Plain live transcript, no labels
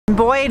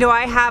boy, do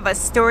I have a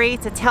story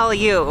to tell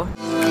you.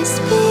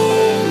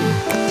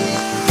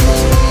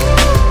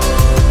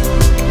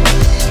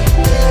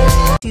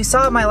 You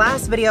saw in my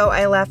last video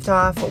I left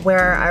off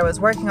where I was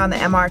working on the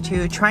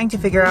MR2 trying to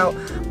figure out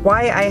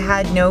why I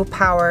had no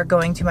power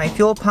going to my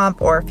fuel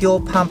pump or fuel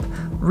pump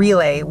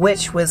relay,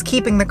 which was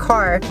keeping the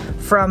car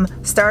from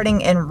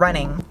starting and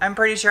running. I'm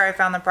pretty sure I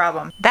found the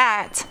problem.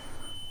 That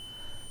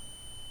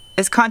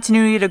is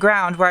continuity to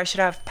ground where I should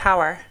have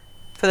power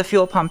for the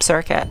fuel pump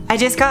circuit. I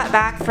just got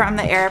back from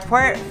the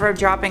airport for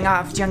dropping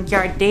off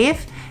Junkyard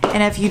Dave,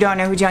 and if you don't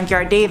know who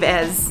Junkyard Dave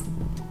is,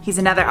 he's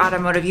another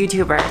automotive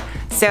YouTuber.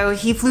 So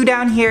he flew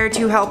down here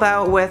to help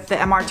out with the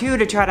MR2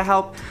 to try to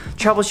help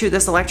troubleshoot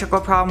this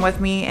electrical problem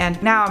with me,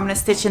 and now I'm gonna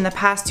stitch in the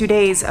past 2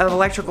 days of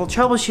electrical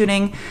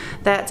troubleshooting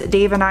that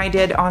Dave and I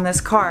did on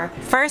this car.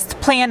 First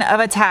plan of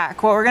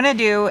attack, what we're gonna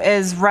do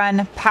is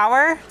run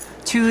power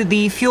to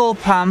the fuel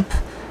pump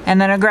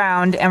and then a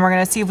ground, and we're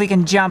gonna see if we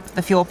can jump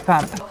the fuel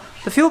pump.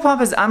 The fuel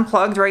pump is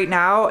unplugged right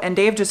now, and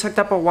Dave just hooked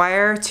up a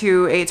wire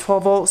to a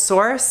 12-volt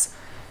source.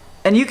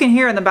 And you can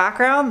hear in the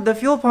background, the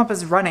fuel pump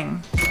is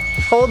running.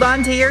 Hold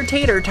on to your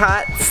tater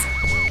tots.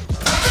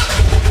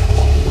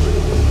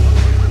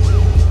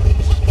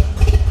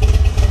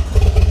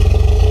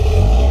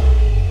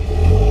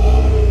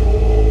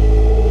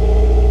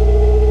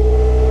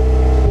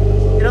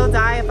 It'll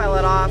die if I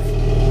let off.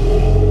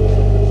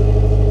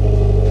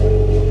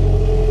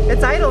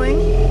 It's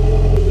idling.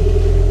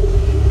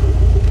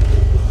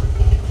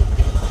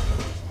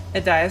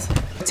 It dies.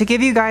 To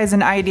give you guys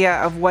an idea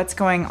of what's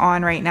going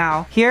on right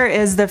now, here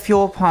is the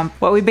fuel pump.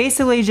 What we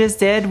basically just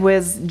did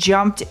was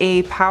jumped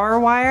a power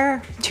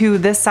wire to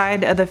this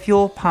side of the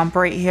fuel pump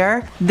right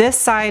here. This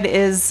side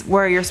is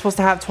where you're supposed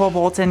to have 12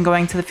 volts in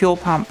going to the fuel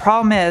pump.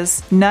 Problem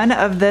is, none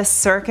of this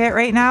circuit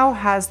right now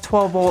has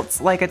 12 volts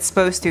like it's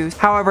supposed to.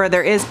 However,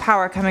 there is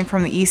power coming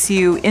from the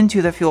ECU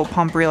into the fuel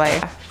pump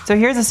relay. So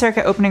here's a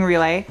circuit opening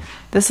relay.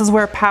 This is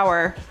where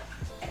power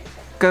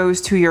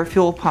goes to your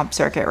fuel pump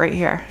circuit right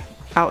here,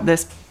 out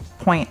this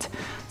point.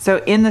 So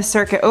in the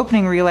circuit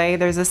opening relay,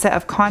 there's a set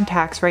of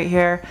contacts right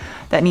here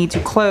that need to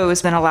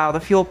close and allow the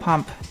fuel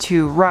pump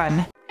to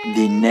run.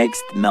 The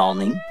next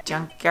morning.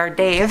 Junkyard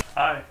Dave.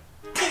 Hi.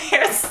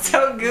 You're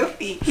so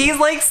goofy. He's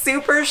like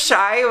super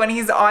shy when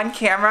he's on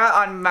camera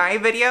on my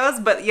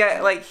videos, but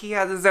yet like he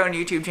has his own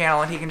YouTube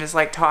channel and he can just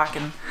like talk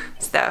and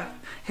stuff.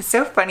 It's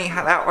so funny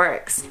how that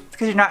works. It's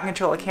because you're not in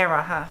control of the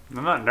camera, huh?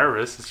 I'm not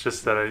nervous, it's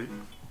just that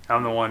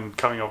I'm the one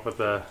coming up with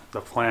the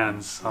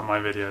plans on my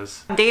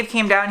videos. Dave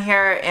came down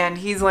here and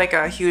he's like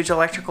a huge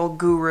electrical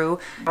guru.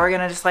 We're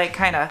gonna just like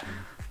kind of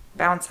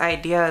bounce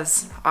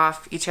ideas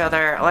off each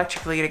other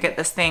electrically to get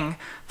this thing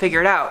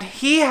figured out.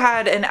 He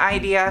had an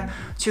idea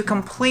to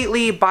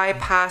completely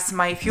bypass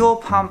my fuel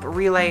pump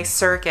relay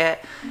circuit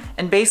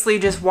and basically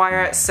just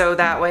wire it so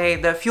that way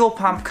the fuel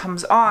pump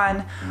comes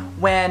on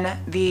when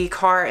the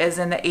car is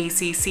in the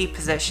ACC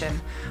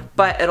position,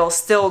 but it'll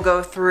still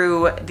go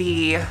through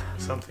the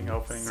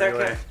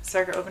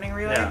circuit opening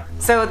relay. Yeah.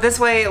 So this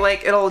way,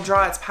 like, it'll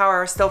draw its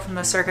power still from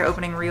the circuit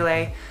opening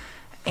relay,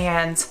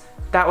 and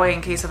that way,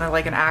 in case of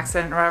like an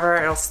accident or whatever,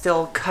 it'll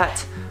still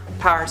cut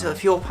power to the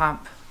fuel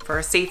pump for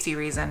a safety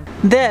reason.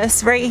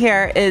 This right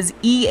here is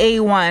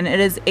EA1. It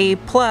is a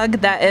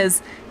plug that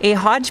is a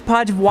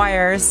hodgepodge of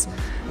wires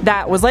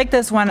that was like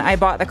this when I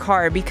bought the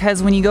car,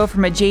 because when you go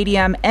from a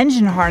JDM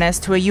engine harness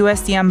to a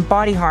USDM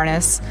body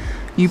harness,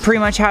 you pretty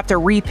much have to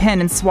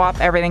repin and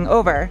swap everything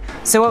over.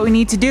 So what we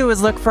need to do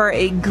is look for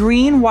a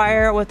green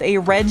wire with a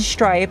red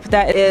stripe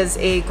that is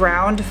a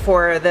ground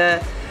for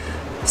the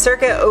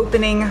circuit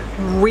opening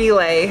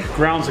relay.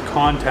 Ground's a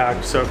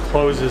contact, so it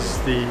closes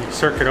the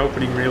circuit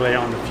opening relay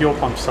on the fuel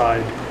pump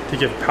side to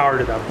give power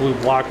to that blue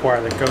block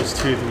wire that goes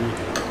to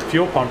the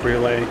fuel pump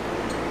relay.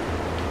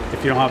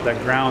 If you don't have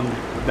that ground,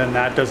 then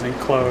that doesn't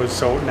close,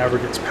 so it never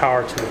gets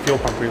power to the fuel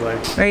pump relay.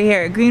 Right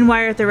here, green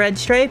wire with the red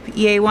stripe,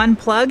 EA1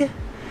 plug.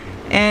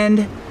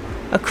 And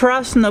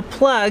across from the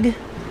plug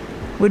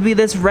would be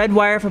this red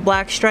wire for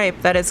black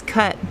stripe that is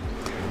cut.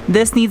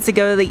 This needs to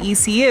go to the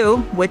ECU,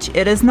 which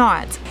it is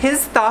not.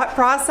 His thought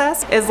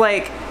process is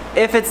like,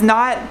 if it's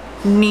not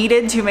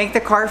needed to make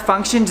the car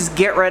function, just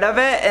get rid of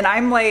it. And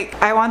I'm like,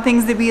 I want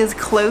things to be as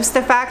close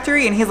to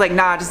factory, and he's like,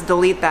 nah, just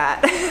delete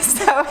that.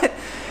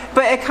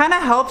 But it kind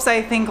of helps,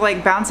 I think,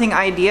 like bouncing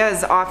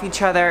ideas off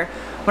each other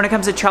when it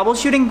comes to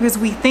troubleshooting, because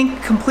we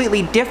think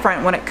completely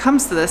different when it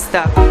comes to this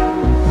stuff.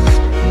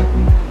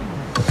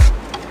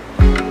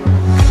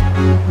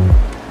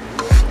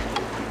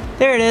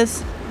 There it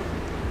is,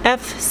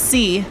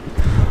 FC,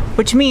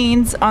 which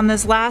means on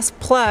this last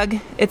plug,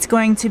 it's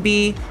going to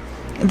be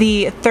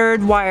the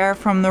third wire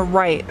from the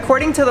right.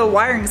 According to the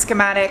wiring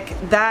schematic,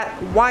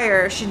 that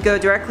wire should go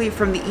directly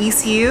from the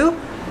ECU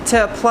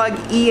to plug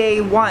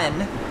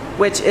EA1,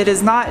 which it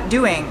is not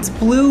doing. This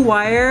blue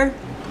wire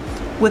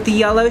with the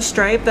yellow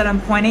stripe that I'm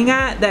pointing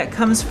at that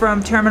comes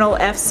from terminal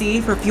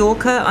FC for fuel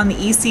cut on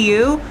the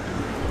ECU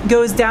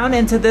goes down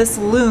into this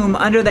loom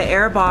under the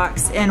air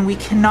box, and we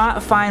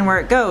cannot find where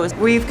it goes.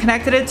 We've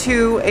connected it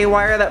to a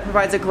wire that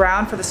provides a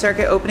ground for the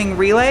circuit opening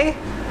relay,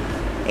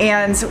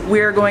 and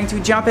we're going to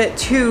jump it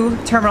to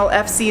terminal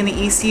FC in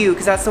the ECU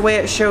because that's the way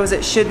it shows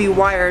it should be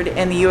wired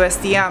in the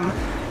USDM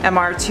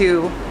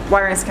MR2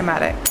 wiring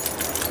schematic.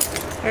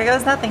 Here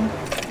goes nothing.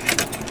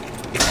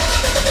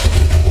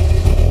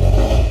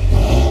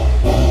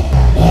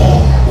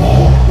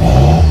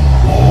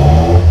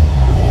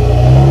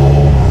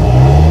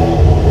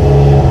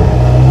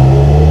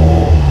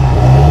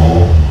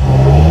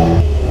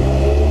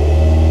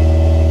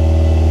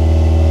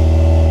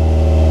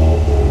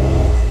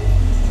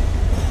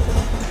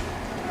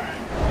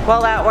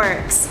 Well, that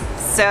works.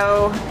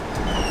 So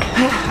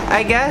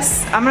I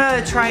guess I'm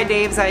gonna try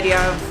Dave's idea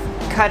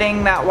of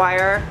cutting that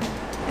wire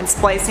and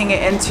splicing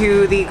it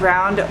into the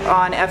ground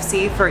on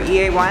FC for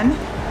EA1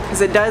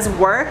 because it does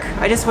work.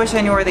 I just wish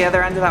I knew where the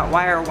other end of that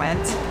wire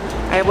went.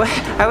 I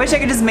wish I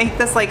could just make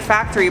this like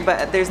factory,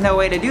 but there's no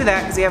way to do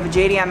that because we have a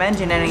JDM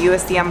engine and a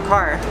USDM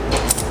car.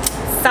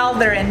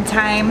 Soldering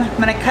time. I'm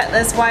gonna cut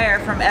this wire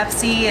from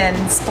FC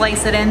and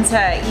splice it into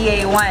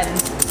EA1.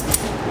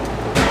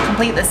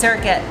 Complete the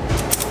circuit.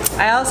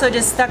 I also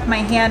just stuck my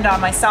hand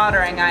on my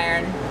soldering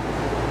iron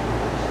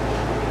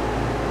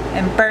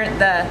and burnt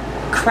the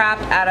crap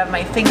out of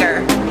my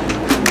finger.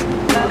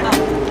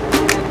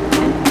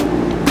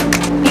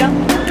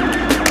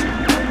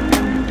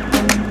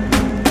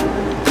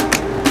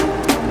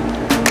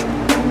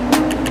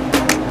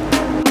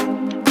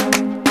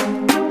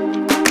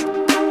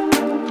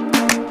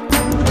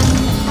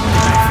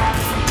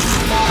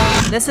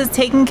 This is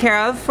taken care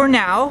of for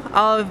now.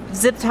 I'll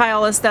zip tie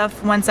all this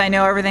stuff once I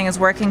know everything is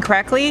working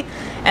correctly.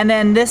 And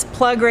then this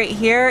plug right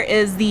here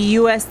is the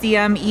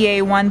USDM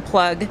EA1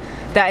 plug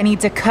that I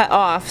need to cut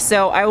off.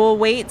 So I will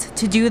wait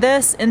to do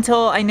this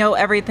until I know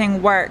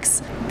everything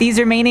works. These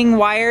remaining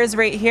wires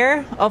right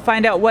here, I'll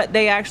find out what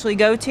they actually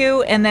go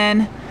to, and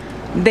then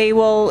they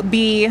will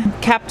be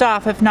capped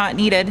off if not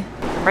needed.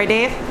 Right,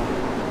 Dave?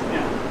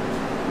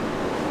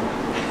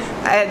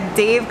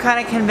 Dave kind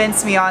of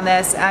convinced me on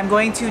this. I'm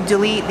going to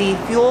delete the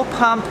fuel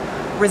pump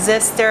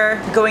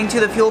resistor going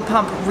to the fuel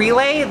pump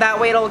relay. That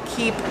way it'll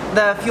keep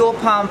the fuel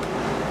pump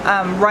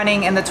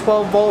running in the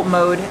 12-volt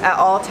mode at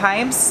all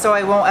times, so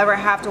I won't ever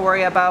have to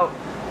worry about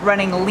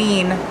running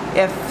lean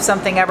if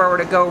something ever were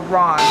to go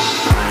wrong.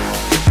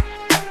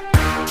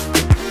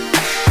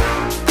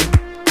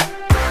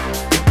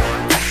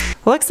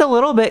 Looks a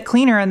little bit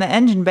cleaner in the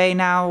engine bay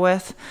now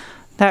with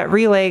that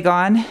relay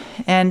gone,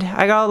 and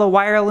I got all the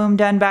wire loom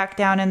done back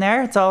down in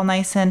there. It's all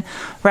nice and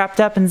wrapped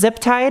up and zip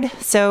tied,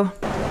 so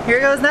here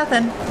goes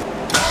nothing.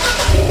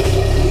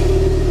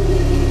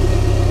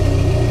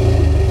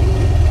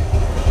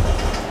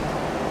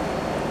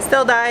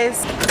 Still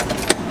dies.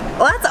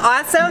 Well, that's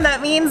awesome. That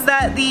means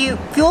that the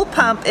fuel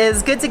pump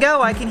is good to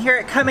go. I can hear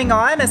it coming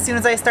on as soon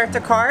as I start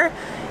the car.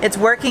 It's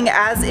working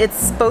as it's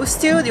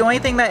supposed to. The only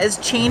thing that is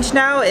changed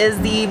now is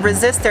the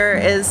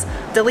resistor is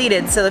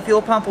deleted, so the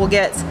fuel pump will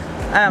get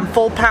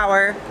full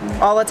power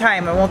all the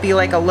time. It won't be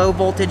like a low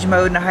voltage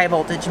mode and a high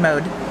voltage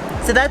mode.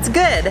 So that's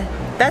good.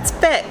 That's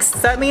fixed. So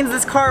that means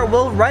this car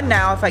will run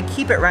now if I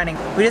keep it running.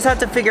 We just have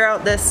to figure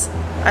out this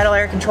idle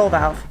air control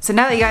valve. So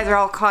now that you guys are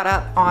all caught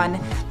up on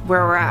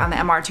where we're at on the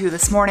MR2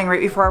 this morning, right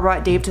before I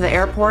brought Dave to the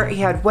airport, he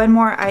had one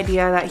more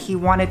idea that he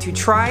wanted to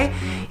try,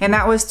 and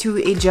that was to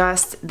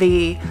adjust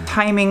the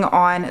timing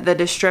on the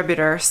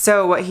distributor.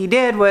 So what he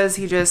did was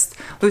he just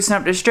loosened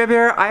up the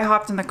distributor, I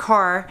hopped in the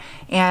car,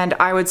 and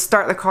I would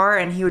start the car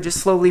and he would just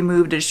slowly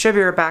move the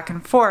distributor back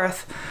and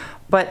forth.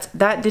 But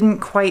that didn't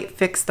quite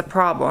fix the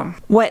problem.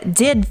 What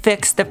did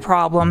fix the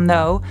problem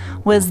though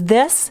was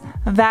this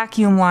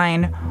vacuum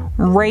line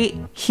right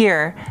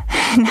here.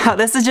 Now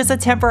this is just a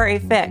temporary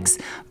fix,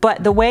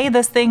 but the way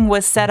this thing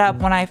was set up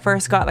when I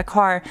first got the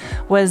car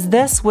was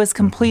this was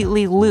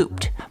completely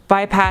looped,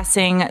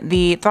 bypassing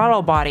the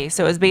throttle body.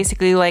 So it was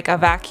basically like a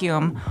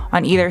vacuum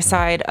on either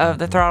side of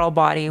the throttle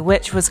body,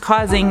 which was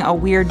causing a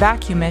weird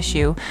vacuum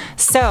issue.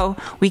 So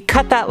we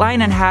cut that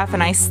line in half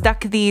and I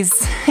stuck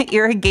these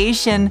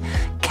irrigation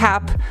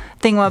cap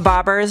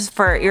thingamabobbers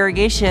for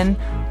irrigation,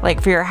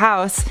 like for your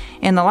house,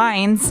 in the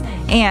lines,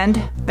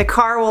 and the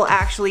car will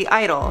actually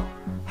idle.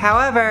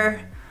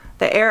 However,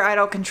 the air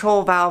idle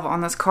control valve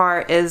on this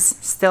car is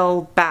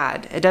still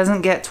bad. It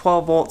doesn't get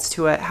 12 volts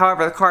to it.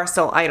 However, the car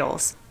still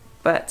idles.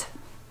 But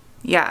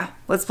yeah,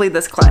 let's bleed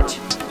this clutch.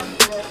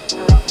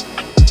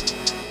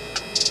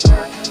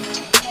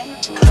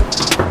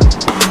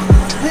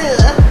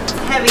 Ugh, it's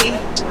heavy.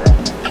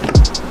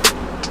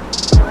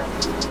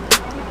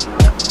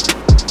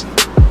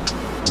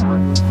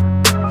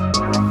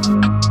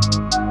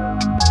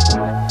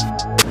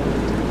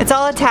 It's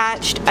all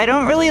attached. I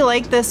don't really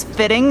like this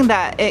fitting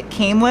that it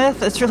came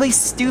with. It's really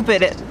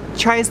stupid. It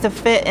tries to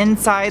fit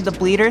inside the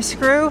bleeder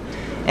screw,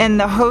 and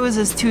the hose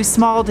is too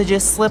small to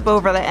just slip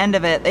over the end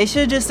of it. They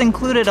should have just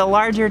included a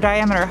larger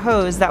diameter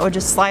hose that would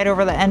just slide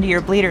over the end of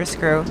your bleeder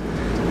screw.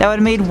 That would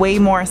have made way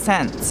more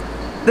sense.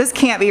 This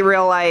can't be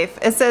real life.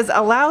 It says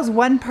allows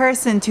one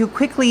person to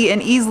quickly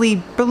and easily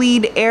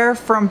bleed air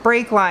from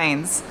brake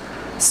lines.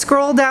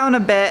 Scroll down a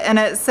bit and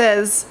it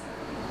says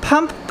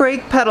Pump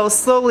brake pedal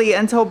slowly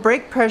until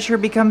brake pressure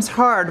becomes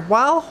hard.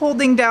 While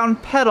holding down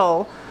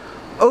pedal,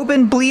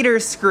 open bleeder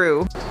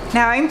screw.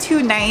 Now I'm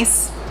too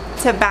nice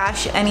to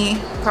bash any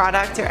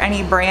product or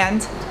any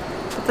brand,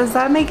 but does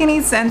that make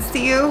any sense to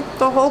you?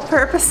 The whole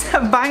purpose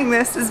of buying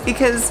this is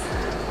because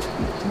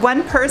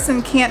one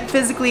person can't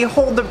physically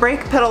hold the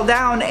brake pedal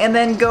down and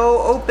then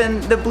go open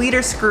the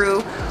bleeder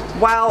screw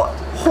while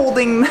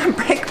holding the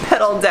brake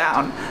pedal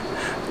down.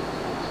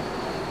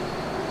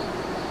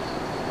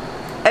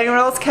 Anyone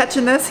else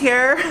catching this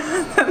here?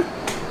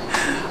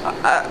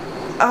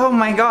 Oh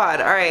my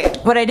god, alright.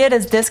 What I did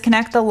is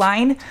disconnect the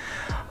line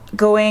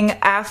going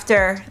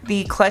after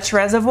the clutch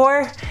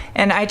reservoir,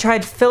 and I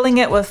tried filling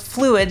it with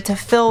fluid to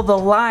fill the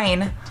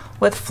line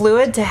with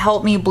fluid to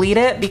help me bleed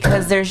it,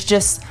 because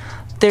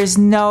there's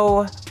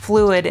no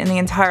fluid in the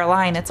entire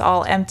line. It's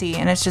all empty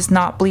and it's just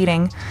not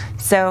bleeding.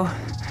 So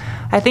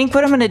I think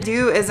what I'm gonna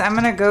do is I'm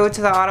gonna go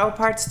to the auto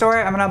parts store.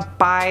 I'm gonna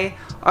buy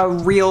a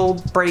real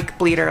brake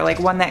bleeder, like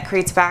one that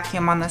creates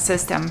vacuum on the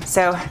system.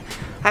 So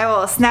I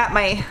will snap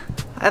my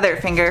other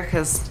finger,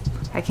 because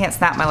I can't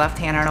snap my left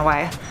hand, I don't know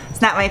why.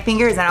 Snap my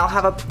fingers and I'll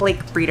have a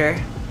brake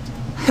bleeder.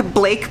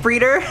 Blake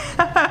breeder?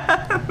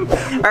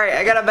 Alright,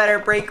 I got a better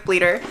brake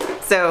bleeder.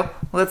 So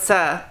let's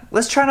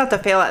try not to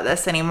fail at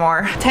this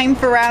anymore. Time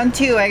for round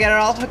 2. I got it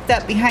all hooked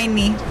up behind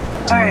me.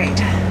 Alright.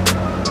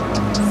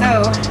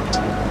 So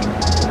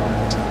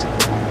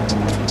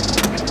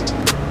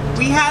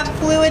we have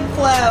fluid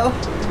flow.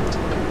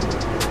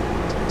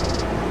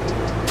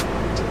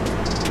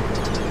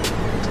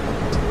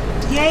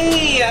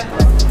 Yay!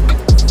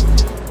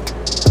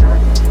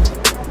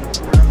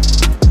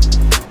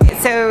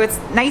 So it's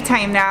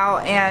nighttime now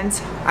and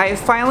I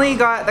finally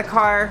got the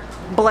car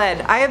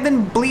bled. I have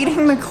been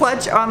bleeding the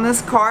clutch on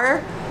this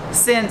car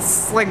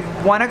since like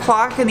 1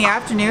 o'clock in the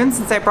afternoon,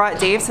 since I brought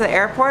Dave to the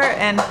airport,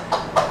 and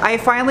I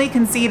finally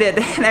conceded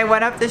and I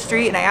went up the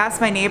street and I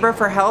asked my neighbor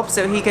for help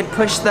so he could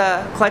push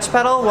the clutch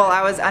pedal while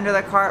I was under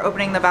the car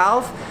opening the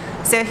valve.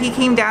 So he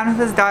came down with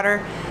his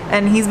daughter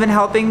and he's been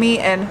helping me,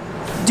 and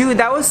dude,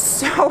 that was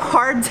so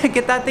hard to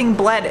get that thing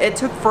bled. It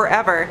took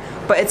forever,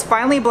 but it's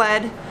finally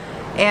bled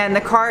and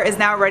the car is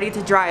now ready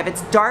to drive.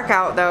 It's dark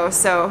out though,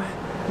 so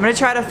I'm gonna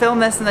try to film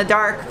this in the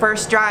dark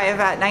first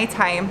drive at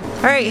nighttime.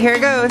 All right, here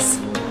it goes.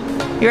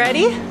 You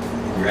ready?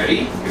 You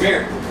ready? Come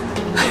here.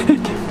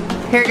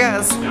 Here it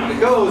goes. Down it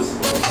goes.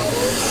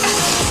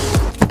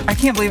 I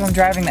can't believe I'm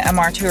driving the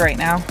MR2 right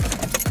now.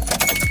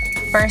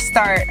 First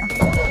start.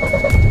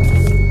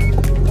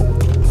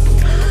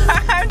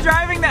 I'm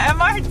driving the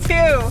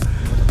MR2.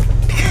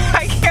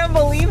 I can't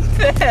believe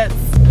this.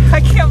 I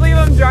can't believe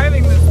I'm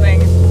driving this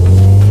thing.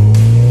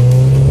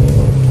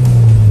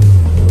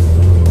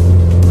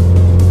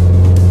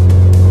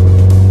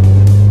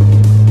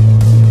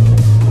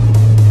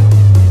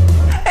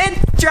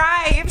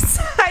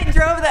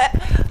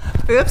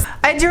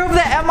 I drove the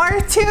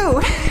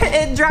MR2.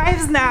 It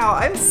drives now.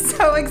 I'm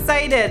so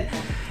excited.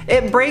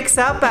 It brakes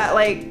up at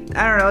like,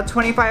 I don't know,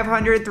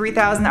 2,500,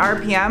 3,000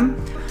 RPM.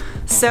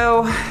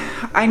 So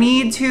I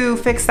need to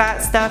fix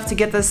that stuff to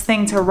get this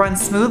thing to run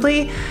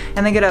smoothly,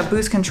 and then get a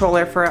boost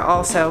controller for it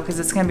also, because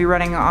it's going to be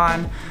running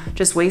on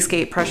just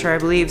wastegate pressure, I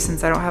believe,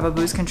 since I don't have a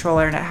boost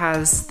controller and it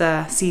has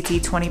the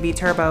CT20B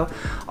turbo.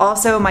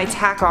 Also, my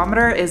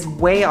tachometer is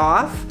way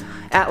off.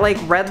 At like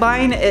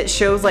redline, it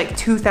shows like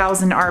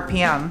 2,000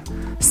 RPM.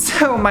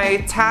 So my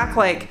tach,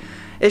 like,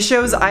 it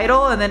shows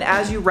idle, and then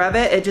as you rev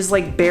it, it just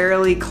like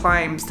barely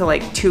climbs to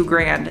like 2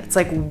 grand. It's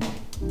like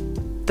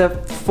the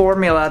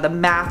formula, the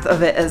math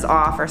of it is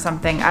off or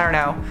something, I don't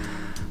know.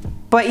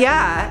 But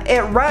yeah,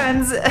 it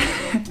runs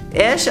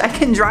ish. I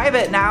can drive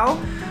it now.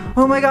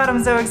 Oh my god,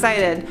 I'm so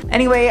excited.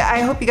 Anyway, I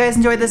hope you guys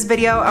enjoyed this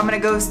video. I'm gonna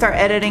go start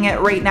editing it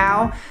right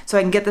now so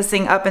I can get this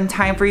thing up in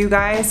time for you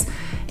guys.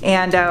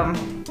 And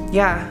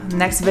yeah,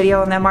 next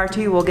video on the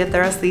MR2, we'll get the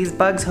rest of these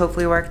bugs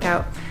hopefully worked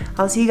out.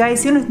 I'll see you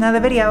guys soon with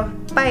another video.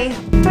 Bye.